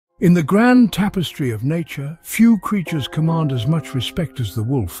In the grand tapestry of nature, few creatures command as much respect as the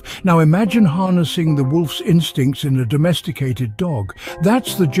wolf. Now imagine harnessing the wolf's instincts in a domesticated dog.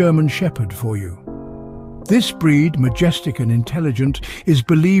 That's the German Shepherd for you. This breed, majestic and intelligent, is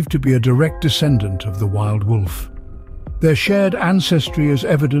believed to be a direct descendant of the wild wolf. Their shared ancestry is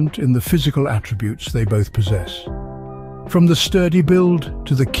evident in the physical attributes they both possess. From the sturdy build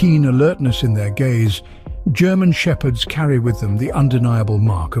to the keen alertness in their gaze, German Shepherds carry with them the undeniable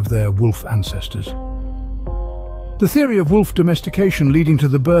mark of their wolf ancestors. The theory of wolf domestication leading to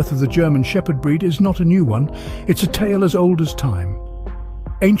the birth of the German Shepherd breed is not a new one. It's a tale as old as time.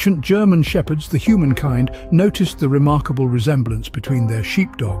 Ancient German Shepherds, the humankind, noticed the remarkable resemblance between their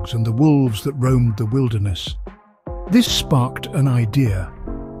sheepdogs and the wolves that roamed the wilderness. This sparked an idea,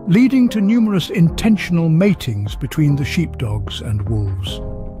 leading to numerous intentional matings between the sheepdogs and wolves.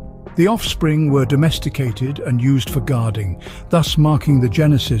 The offspring were domesticated and used for guarding, thus marking the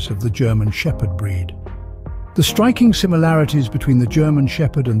genesis of the German Shepherd breed. The striking similarities between the German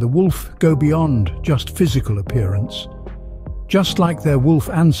Shepherd and the wolf go beyond just physical appearance. Just like their wolf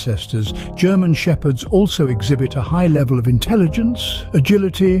ancestors, German Shepherds also exhibit a high level of intelligence,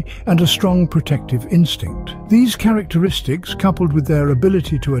 agility, and a strong protective instinct. These characteristics, coupled with their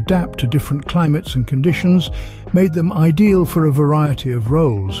ability to adapt to different climates and conditions, made them ideal for a variety of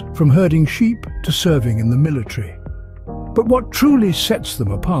roles, from herding sheep to serving in the military. But what truly sets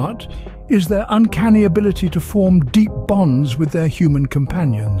them apart is their uncanny ability to form deep bonds with their human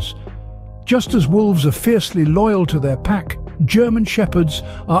companions. Just as wolves are fiercely loyal to their pack, German Shepherds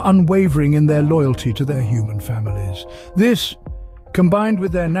are unwavering in their loyalty to their human families. This, combined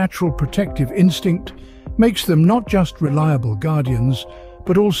with their natural protective instinct, makes them not just reliable guardians,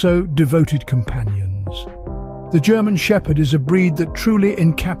 but also devoted companions. The German Shepherd is a breed that truly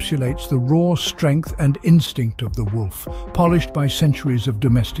encapsulates the raw strength and instinct of the wolf, polished by centuries of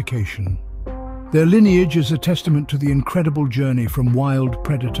domestication. Their lineage is a testament to the incredible journey from wild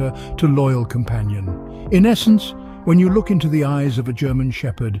predator to loyal companion. In essence, when you look into the eyes of a German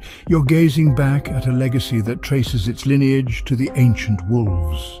Shepherd, you're gazing back at a legacy that traces its lineage to the ancient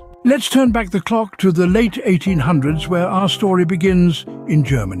wolves. Let's turn back the clock to the late 1800s, where our story begins in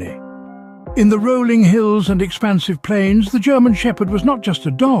Germany. In the rolling hills and expansive plains, the German Shepherd was not just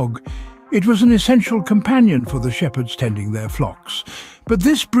a dog. It was an essential companion for the shepherds tending their flocks. But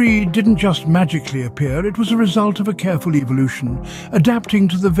this breed didn't just magically appear, it was a result of a careful evolution, adapting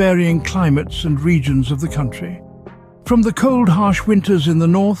to the varying climates and regions of the country. From the cold, harsh winters in the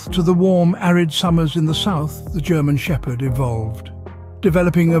north to the warm, arid summers in the south, the German Shepherd evolved,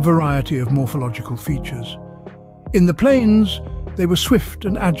 developing a variety of morphological features. In the plains, they were swift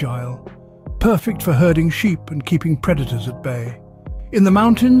and agile, perfect for herding sheep and keeping predators at bay. In the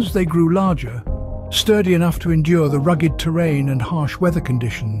mountains, they grew larger, sturdy enough to endure the rugged terrain and harsh weather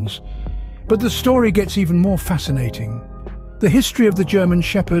conditions. But the story gets even more fascinating. The history of the German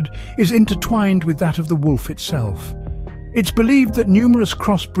Shepherd is intertwined with that of the wolf itself. It's believed that numerous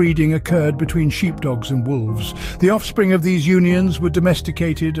crossbreeding occurred between sheepdogs and wolves. The offspring of these unions were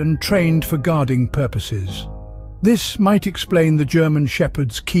domesticated and trained for guarding purposes. This might explain the German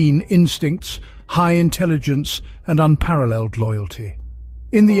Shepherd's keen instincts, high intelligence, and unparalleled loyalty.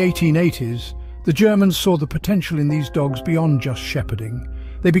 In the 1880s, the Germans saw the potential in these dogs beyond just shepherding.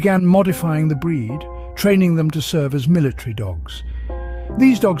 They began modifying the breed, training them to serve as military dogs.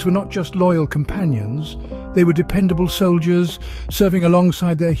 These dogs were not just loyal companions, they were dependable soldiers, serving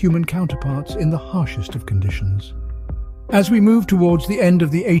alongside their human counterparts in the harshest of conditions. As we move towards the end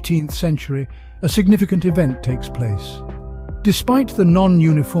of the 18th century, a significant event takes place. Despite the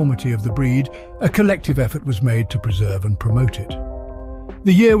non-uniformity of the breed, a collective effort was made to preserve and promote it.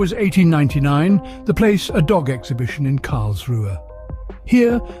 The year was 1899, the place a dog exhibition in Karlsruhe.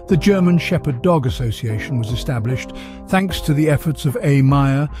 Here, the German Shepherd Dog Association was established thanks to the efforts of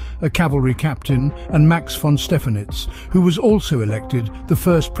Meyer, a cavalry captain, and Max von Stephanitz, who was also elected the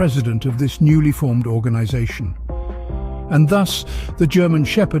first president of this newly formed organization. And thus, the German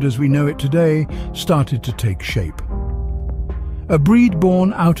Shepherd as we know it today started to take shape. A breed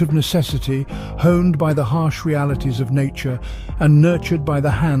born out of necessity, honed by the harsh realities of nature, and nurtured by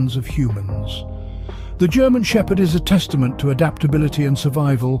the hands of humans. The German Shepherd is a testament to adaptability and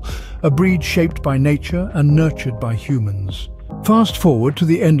survival, a breed shaped by nature and nurtured by humans. Fast forward to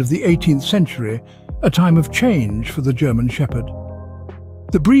the end of the 18th century, a time of change for the German Shepherd.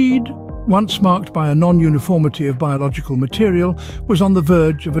 The breed, once marked by a non-uniformity of biological material, was on the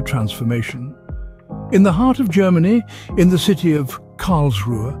verge of a transformation. In the heart of Germany, in the city of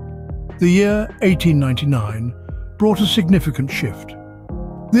Karlsruhe, the year 1899 brought a significant shift.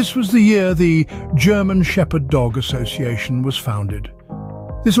 This was the year the German Shepherd Dog Association was founded.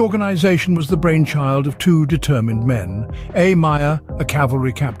 This organization was the brainchild of two determined men, Meyer, a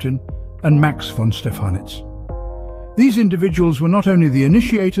cavalry captain, and Max von Stephanitz. These individuals were not only the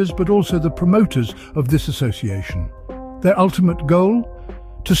initiators but also the promoters of this association. Their ultimate goal?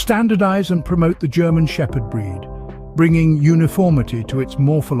 To standardize and promote the German Shepherd breed, bringing uniformity to its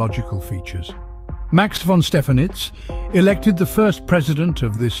morphological features. Max von Stephanitz, elected the first president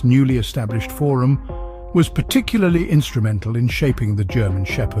of this newly established forum, was particularly instrumental in shaping the German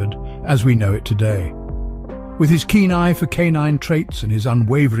Shepherd as we know it today. With his keen eye for canine traits and his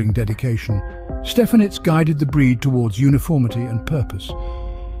unwavering dedication, Stephanitz guided the breed towards uniformity and purpose.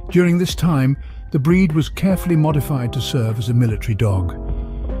 During this time, the breed was carefully modified to serve as a military dog.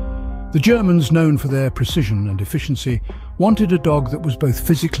 The Germans, known for their precision and efficiency, wanted a dog that was both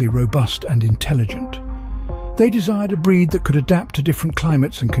physically robust and intelligent. They desired a breed that could adapt to different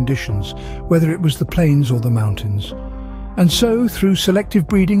climates and conditions, whether it was the plains or the mountains. And so, through selective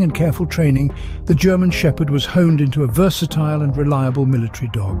breeding and careful training, the German Shepherd was honed into a versatile and reliable military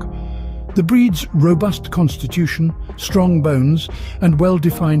dog. The breed's robust constitution, strong bones, and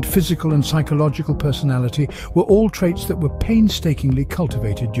well-defined physical and psychological personality were all traits that were painstakingly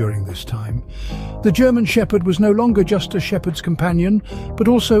cultivated during this time. The German Shepherd was no longer just a shepherd's companion, but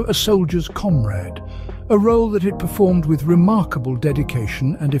also a soldier's comrade, a role that it performed with remarkable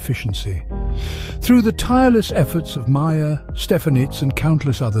dedication and efficiency. Through the tireless efforts of Meyer, Stephanitz, and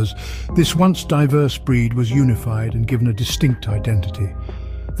countless others, this once diverse breed was unified and given a distinct identity.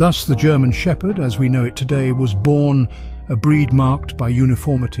 Thus, the German Shepherd, as we know it today, was born, a breed marked by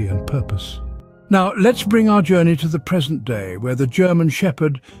uniformity and purpose. Now, let's bring our journey to the present day, where the German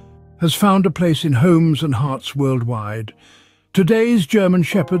Shepherd has found a place in homes and hearts worldwide. Today's German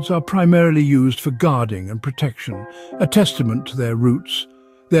Shepherds are primarily used for guarding and protection, a testament to their roots.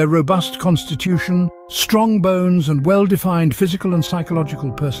 Their robust constitution, strong bones, and well-defined physical and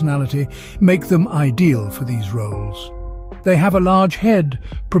psychological personality make them ideal for these roles. They have a large head,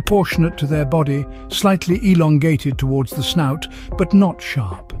 proportionate to their body, slightly elongated towards the snout, but not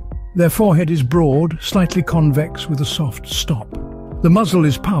sharp. Their forehead is broad, slightly convex with a soft stop. The muzzle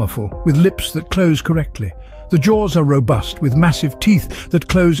is powerful, with lips that close correctly. The jaws are robust, with massive teeth that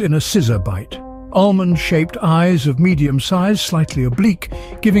close in a scissor bite. Almond-shaped eyes of medium size, slightly oblique,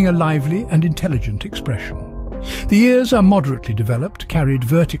 giving a lively and intelligent expression. The ears are moderately developed, carried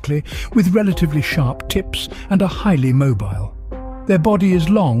vertically, with relatively sharp tips and are highly mobile. Their body is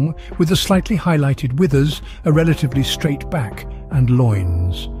long, with the slightly highlighted withers, a relatively straight back, and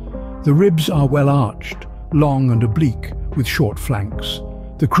loins. The ribs are well arched, long and oblique, with short flanks.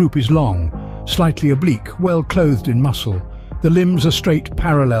 The croup is long, slightly oblique, well clothed in muscle. The limbs are straight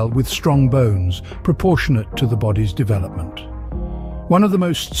parallel with strong bones, proportionate to the body's development. One of the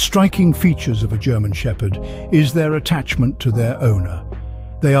most striking features of a German Shepherd is their attachment to their owner.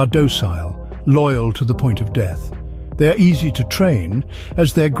 They are docile, loyal to the point of death. They are easy to train,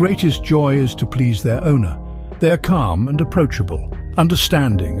 as their greatest joy is to please their owner. They are calm and approachable,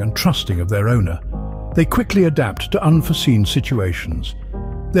 understanding and trusting of their owner. They quickly adapt to unforeseen situations.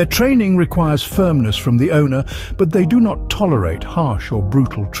 Their training requires firmness from the owner, but they do not tolerate harsh or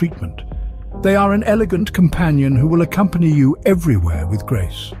brutal treatment. They are an elegant companion who will accompany you everywhere with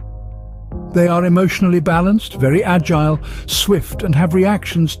grace. They are emotionally balanced, very agile, swift, and have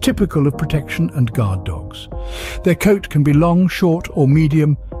reactions typical of protection and guard dogs. Their coat can be long, short, or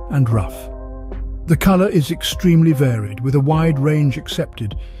medium, and rough. The color is extremely varied, with a wide range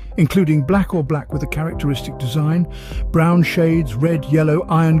accepted, including black or black with a characteristic design, brown shades, red, yellow,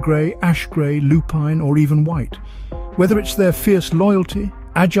 iron grey, ash grey, lupine, or even white. Whether it's their fierce loyalty,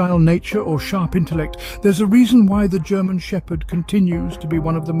 agile nature, or sharp intellect, there's a reason why the German Shepherd continues to be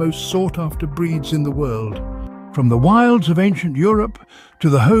one of the most sought-after breeds in the world. From the wilds of ancient Europe to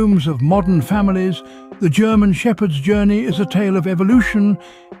the homes of modern families, the German Shepherd's journey is a tale of evolution,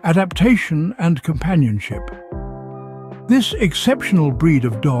 adaptation, and companionship. This exceptional breed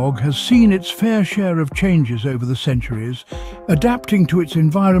of dog has seen its fair share of changes over the centuries, adapting to its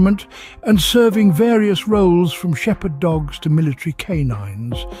environment and serving various roles from shepherd dogs to military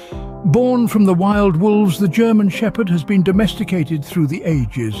canines. Born from the wild wolves, the German Shepherd has been domesticated through the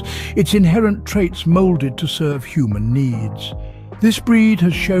ages, its inherent traits molded to serve human needs. This breed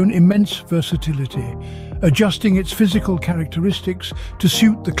has shown immense versatility, adjusting its physical characteristics to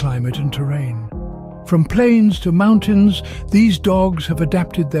suit the climate and terrain. From plains to mountains, these dogs have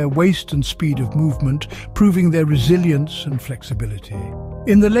adapted their waist and speed of movement, proving their resilience and flexibility.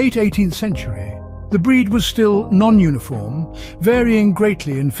 In the late 18th century, the breed was still non-uniform, varying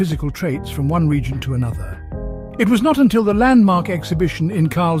greatly in physical traits from one region to another. It was not until the landmark exhibition in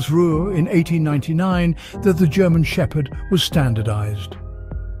Karlsruhe in 1899 that the German Shepherd was standardized.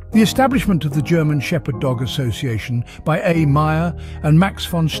 The establishment of the German Shepherd Dog Association by A. Meyer and Max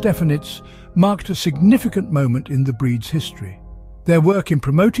von Stephanitz marked a significant moment in the breed's history. Their work in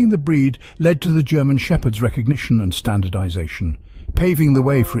promoting the breed led to the German Shepherd's recognition and standardization, paving the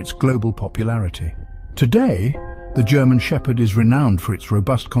way for its global popularity. Today, the German Shepherd is renowned for its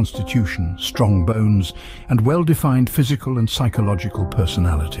robust constitution, strong bones, and well-defined physical and psychological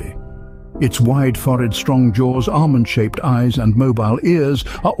personality. Its wide forehead, strong jaws, almond-shaped eyes, and mobile ears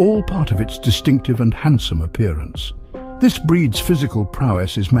are all part of its distinctive and handsome appearance. This breed's physical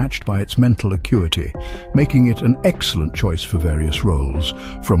prowess is matched by its mental acuity, making it an excellent choice for various roles,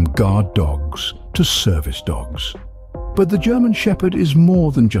 from guard dogs to service dogs. But the German Shepherd is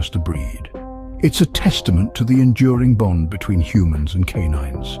more than just a breed. It's a testament to the enduring bond between humans and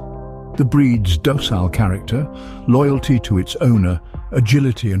canines. The breed's docile character, loyalty to its owner,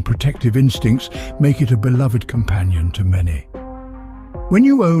 agility and protective instincts make it a beloved companion to many. When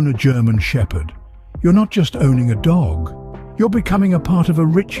you own a German Shepherd, you're not just owning a dog, you're becoming a part of a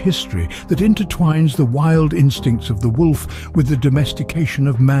rich history that intertwines the wild instincts of the wolf with the domestication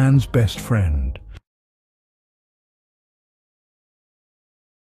of man's best friend.